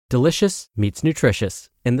Delicious meets nutritious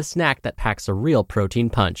in the snack that packs a real protein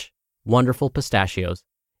punch. Wonderful Pistachios.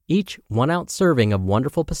 Each 1-ounce serving of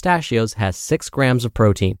Wonderful Pistachios has 6 grams of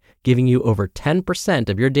protein, giving you over 10%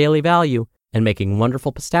 of your daily value and making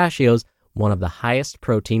Wonderful Pistachios one of the highest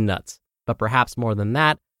protein nuts. But perhaps more than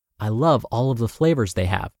that, I love all of the flavors they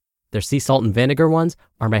have. Their sea salt and vinegar ones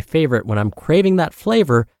are my favorite when I'm craving that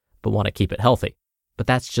flavor but want to keep it healthy. But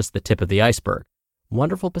that's just the tip of the iceberg.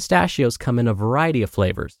 Wonderful Pistachios come in a variety of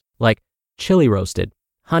flavors, like chili roasted,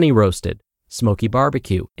 honey roasted, smoky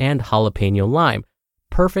barbecue, and jalapeno lime,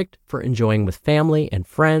 perfect for enjoying with family and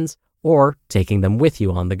friends or taking them with you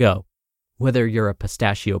on the go. Whether you're a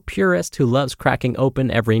pistachio purist who loves cracking open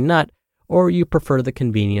every nut, or you prefer the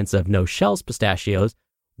convenience of no-shells pistachios,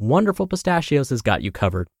 Wonderful Pistachios has got you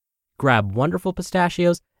covered. Grab Wonderful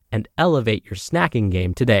Pistachios and elevate your snacking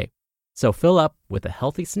game today. So fill up with a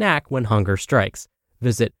healthy snack when hunger strikes.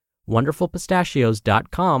 Visit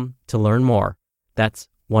wonderfulpistachios.com to learn more. That's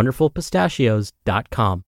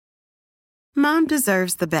wonderfulpistachios.com. Mom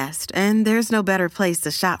deserves the best, and there's no better place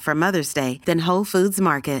to shop for Mother's Day than Whole Foods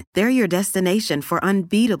Market. They're your destination for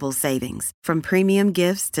unbeatable savings, from premium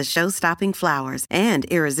gifts to show-stopping flowers and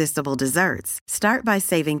irresistible desserts. Start by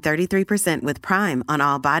saving 33% with Prime on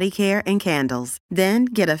all body care and candles. Then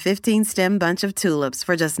get a 15-stem bunch of tulips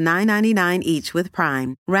for just $9.99 each with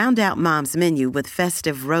Prime. Round out Mom's menu with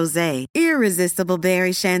festive rosé, irresistible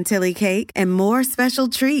berry chantilly cake, and more special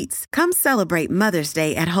treats. Come celebrate Mother's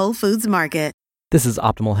Day at Whole Foods Market. This is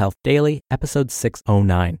Optimal Health Daily, episode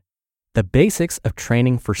 609. The Basics of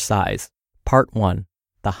Training for Size, Part 1,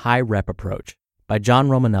 The High Rep Approach, by John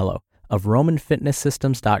Romaniello of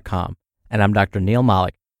RomanFitnessSystems.com. And I'm Dr. Neil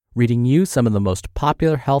Malik, reading you some of the most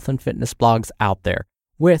popular health and fitness blogs out there,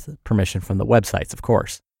 with permission from the websites, of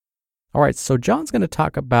course. All right, so John's going to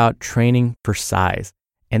talk about training for size,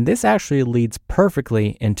 and this actually leads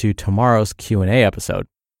perfectly into tomorrow's Q&A episode.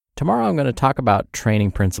 Tomorrow I'm going to talk about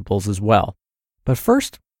training principles as well. But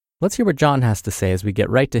first, let's hear what John has to say as we get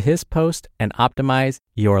right to his post and optimize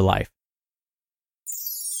your life.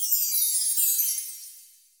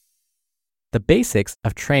 The Basics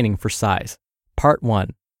of Training for Size, Part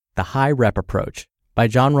 1, The High Rep Approach, by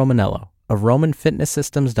John Romaniello of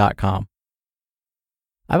RomanFitnessSystems.com.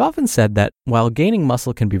 I've often said that while gaining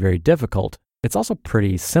muscle can be very difficult, it's also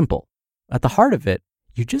pretty simple. At the heart of it,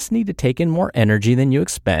 you just need to take in more energy than you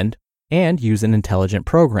expend and use an intelligent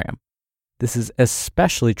program. This is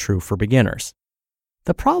especially true for beginners.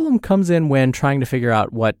 The problem comes in when trying to figure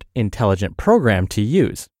out what intelligent program to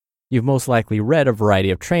use. You've most likely read a variety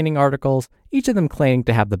of training articles, each of them claiming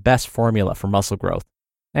to have the best formula for muscle growth.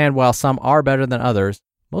 And while some are better than others,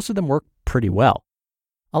 most of them work pretty well.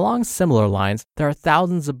 Along similar lines, there are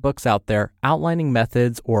thousands of books out there outlining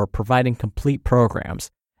methods or providing complete programs.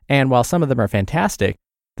 And while some of them are fantastic,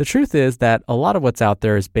 the truth is that a lot of what's out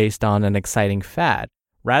there is based on an exciting fad,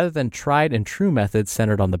 rather than tried and true methods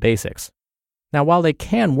centered on the basics. Now, while they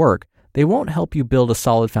can work, they won't help you build a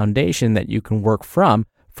solid foundation that you can work from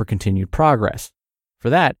for continued progress.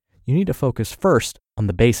 For that, you need to focus first on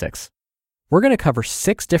the basics. We're going to cover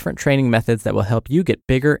 6 different training methods that will help you get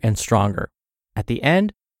bigger and stronger. At the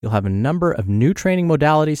end, you'll have a number of new training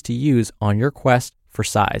modalities to use on your quest for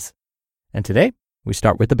size. And today, we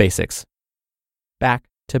start with the basics. Back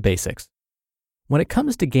to basics. When it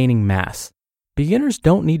comes to gaining mass, beginners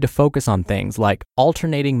don't need to focus on things like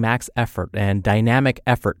alternating max effort and dynamic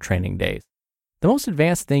effort training days. The most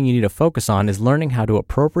advanced thing you need to focus on is learning how to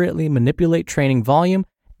appropriately manipulate training volume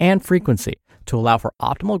and frequency to allow for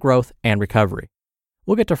optimal growth and recovery.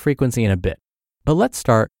 We'll get to frequency in a bit, but let's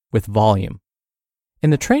start with volume.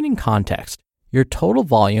 In the training context, your total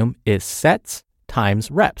volume is sets times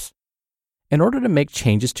reps. In order to make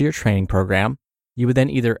changes to your training program, you would then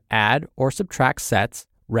either add or subtract sets,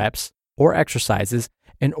 reps, or exercises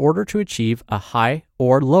in order to achieve a high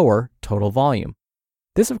or lower total volume.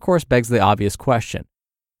 This, of course, begs the obvious question: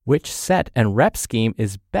 which set and rep scheme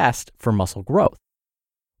is best for muscle growth?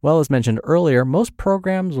 Well, as mentioned earlier, most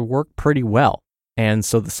programs work pretty well, and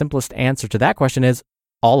so the simplest answer to that question is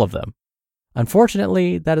all of them.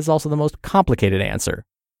 Unfortunately, that is also the most complicated answer.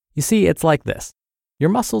 You see, it's like this. Your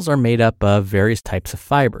muscles are made up of various types of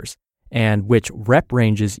fibers, and which rep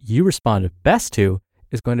ranges you respond best to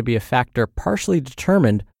is going to be a factor partially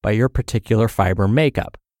determined by your particular fiber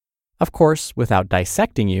makeup. Of course, without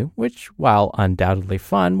dissecting you, which, while undoubtedly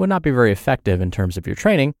fun, would not be very effective in terms of your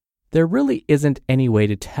training, there really isn't any way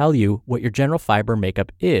to tell you what your general fiber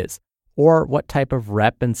makeup is, or what type of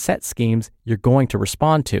rep and set schemes you're going to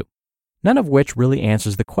respond to. None of which really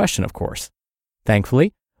answers the question, of course.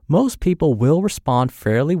 Thankfully, most people will respond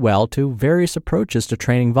fairly well to various approaches to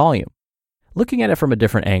training volume. Looking at it from a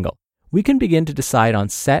different angle, we can begin to decide on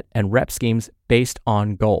set and rep schemes based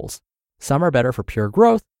on goals. Some are better for pure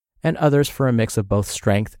growth, and others for a mix of both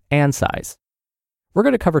strength and size. We're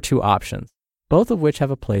going to cover two options, both of which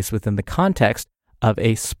have a place within the context of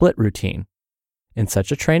a split routine. In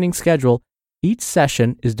such a training schedule, each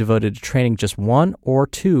session is devoted to training just one or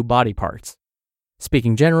two body parts.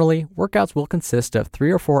 Speaking generally, workouts will consist of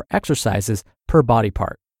 3 or 4 exercises per body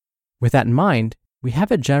part. With that in mind, we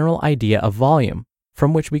have a general idea of volume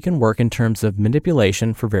from which we can work in terms of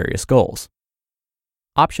manipulation for various goals.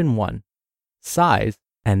 Option 1, size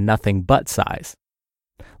and nothing but size.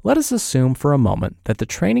 Let us assume for a moment that the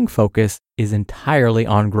training focus is entirely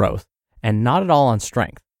on growth and not at all on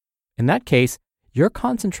strength. In that case, your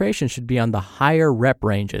concentration should be on the higher rep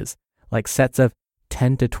ranges, like sets of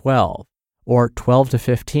 10 to 12, or 12 to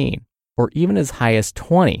 15, or even as high as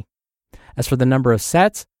 20. As for the number of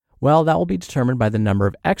sets, well, that will be determined by the number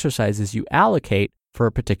of exercises you allocate for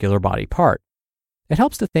a particular body part. It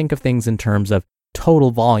helps to think of things in terms of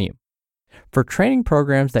total volume. For training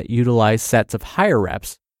programs that utilize sets of higher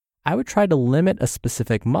reps, I would try to limit a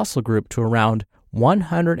specific muscle group to around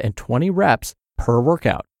 120 reps per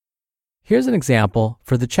workout. Here's an example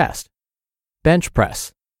for the chest. Bench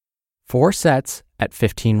press, 4 sets at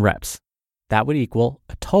 15 reps. That would equal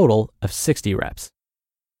a total of 60 reps.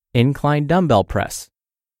 Incline dumbbell press,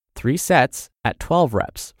 3 sets at 12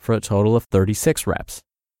 reps for a total of 36 reps.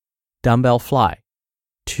 Dumbbell fly,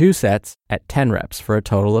 2 sets at 10 reps for a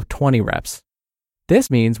total of 20 reps.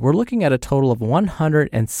 This means we're looking at a total of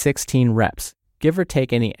 116 reps, give or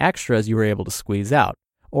take any extras you were able to squeeze out,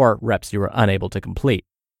 or reps you were unable to complete.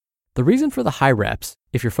 The reason for the high reps,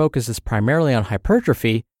 if your focus is primarily on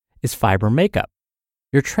hypertrophy, is fiber makeup.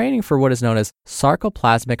 You're training for what is known as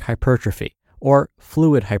sarcoplasmic hypertrophy, or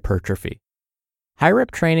fluid hypertrophy. High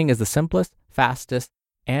rep training is the simplest, fastest,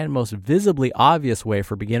 and most visibly obvious way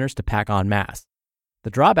for beginners to pack on mass. The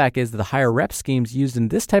drawback is that the higher rep schemes used in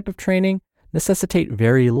this type of training necessitate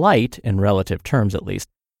very light, in relative terms at least,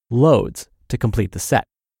 loads to complete the set.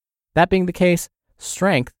 That being the case,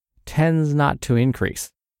 strength tends not to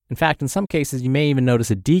increase. In fact, in some cases, you may even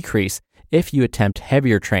notice a decrease if you attempt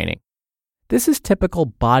heavier training. This is typical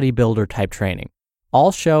bodybuilder type training.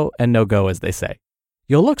 All show and no go, as they say.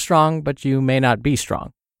 You'll look strong, but you may not be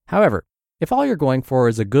strong. However, if all you're going for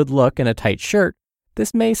is a good look and a tight shirt,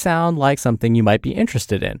 this may sound like something you might be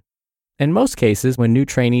interested in. In most cases, when new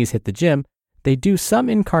trainees hit the gym, they do some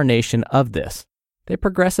incarnation of this. They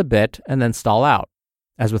progress a bit and then stall out.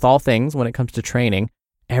 As with all things, when it comes to training,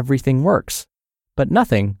 everything works, but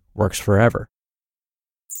nothing works forever.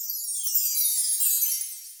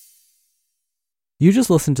 You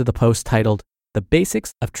just listened to the post titled, The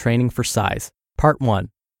Basics of Training for Size, Part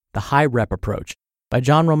 1, The High Rep Approach, by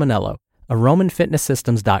John Romaniello of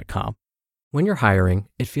RomanFitnessSystems.com. When you're hiring,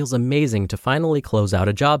 it feels amazing to finally close out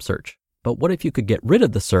a job search. But what if you could get rid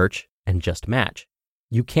of the search and just match?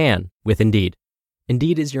 You can with Indeed.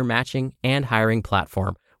 Indeed is your matching and hiring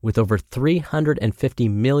platform with over 350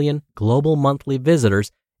 million global monthly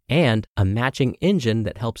visitors and a matching engine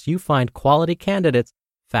that helps you find quality candidates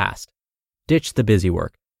fast. Ditch the busy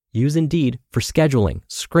work. Use Indeed for scheduling,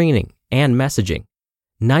 screening, and messaging.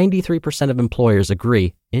 93% of employers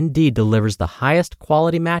agree Indeed delivers the highest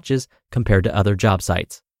quality matches compared to other job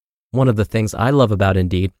sites. One of the things I love about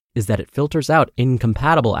Indeed is that it filters out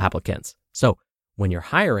incompatible applicants. So when you're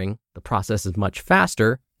hiring, the process is much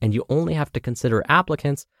faster and you only have to consider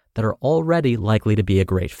applicants that are already likely to be a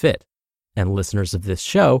great fit. And listeners of this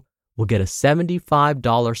show will get a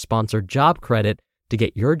 $75 sponsored job credit to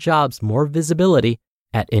get your jobs more visibility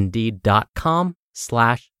at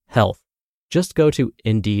Indeed.com/health. Just go to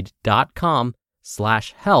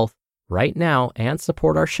Indeed.com/health right now and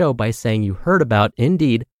support our show by saying you heard about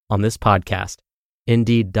Indeed on this podcast.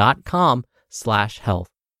 Indeed.com/health.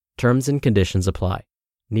 Terms and conditions apply.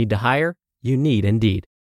 Need to hire? You need Indeed.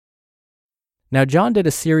 Now, John did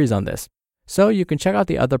a series on this, so you can check out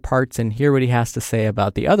the other parts and hear what he has to say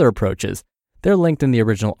about the other approaches. They're linked in the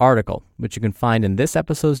original article, which you can find in this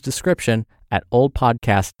episode's description at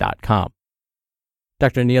oldpodcast.com.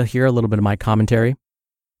 Dr. Neil here, a little bit of my commentary.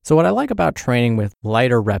 So what I like about training with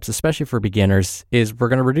lighter reps, especially for beginners, is we're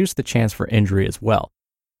going to reduce the chance for injury as well.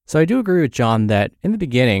 So I do agree with John that in the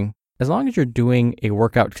beginning, as long as you're doing a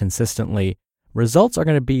workout consistently, results are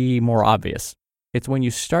going to be more obvious. It's when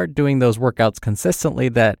you start doing those workouts consistently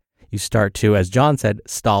that you start to, as John said,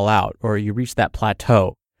 stall out, or you reach that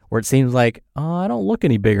plateau where it seems like, oh, I don't look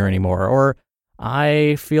any bigger anymore, or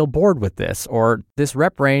I feel bored with this, or this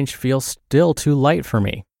rep range feels still too light for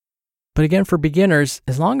me. But again, for beginners,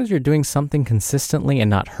 as long as you're doing something consistently and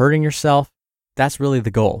not hurting yourself, that's really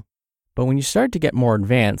the goal. But when you start to get more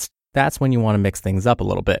advanced, that's when you want to mix things up a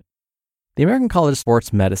little bit. The American College of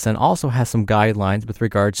Sports Medicine also has some guidelines with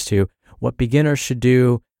regards to what beginners should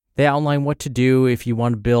do. They outline what to do if you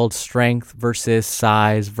want to build strength versus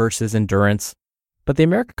size versus endurance. But the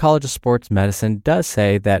American College of Sports Medicine does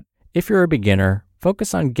say that if you're a beginner,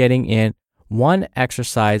 focus on getting in one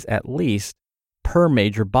exercise at least per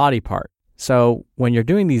major body part. So when you're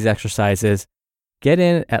doing these exercises, get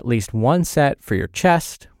in at least one set for your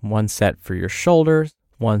chest, one set for your shoulders,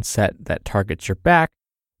 one set that targets your back,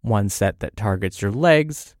 one set that targets your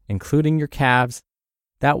legs, including your calves.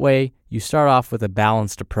 That way, you start off with a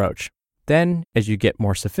balanced approach. Then, as you get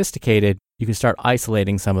more sophisticated, you can start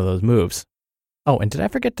isolating some of those moves. Oh, and did I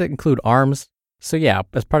forget to include arms? So yeah,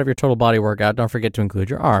 as part of your total body workout, don't forget to include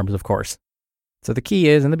your arms, of course. So the key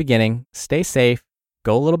is, in the beginning, stay safe,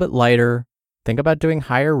 go a little bit lighter, think about doing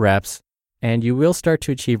higher reps, and you will start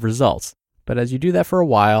to achieve results. But as you do that for a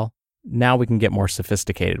while, now we can get more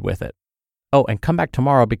sophisticated with it. Oh, and come back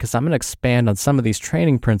tomorrow because I'm going to expand on some of these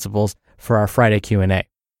training principles for our Friday Q&A.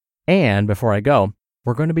 And before I go,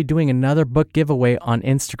 we're going to be doing another book giveaway on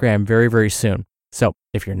Instagram very, very soon. So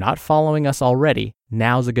if you're not following us already,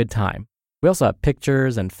 now's a good time. We also have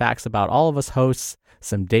pictures and facts about all of us hosts,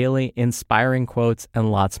 some daily inspiring quotes,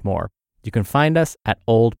 and lots more. You can find us at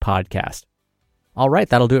Old Podcast. All right,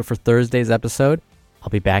 that'll do it for Thursday's episode. I'll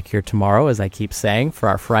be back here tomorrow, as I keep saying, for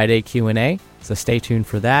our Friday Q&A. So stay tuned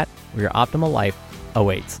for that, where your optimal life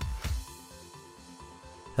awaits.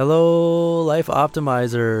 Hello, Life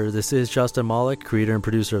Optimizer. This is Justin Malik, creator and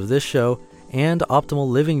producer of this show and Optimal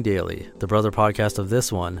Living Daily, the brother podcast of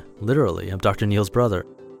this one. Literally, I'm Dr. Neil's brother.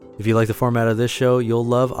 If you like the format of this show, you'll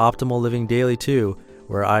love Optimal Living Daily too,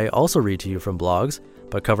 where I also read to you from blogs,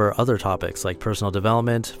 but cover other topics like personal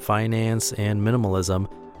development, finance, and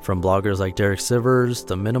minimalism from bloggers like Derek Sivers,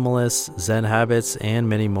 The Minimalists, Zen Habits, and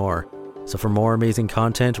many more. So for more amazing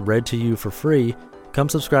content read to you for free, come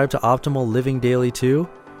subscribe to Optimal Living Daily too,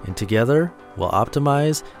 and together we'll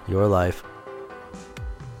optimize your life.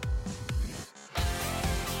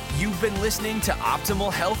 You've been listening to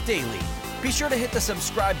Optimal Health Daily. Be sure to hit the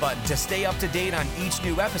subscribe button to stay up to date on each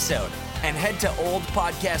new episode, and head to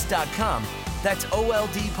oldpodcast.com. That's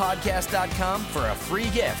oldpodcast.com for a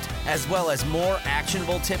free gift, as well as more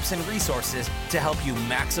actionable tips and resources to help you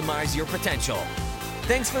maximize your potential.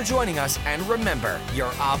 Thanks for joining us, and remember,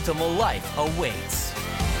 your optimal life awaits.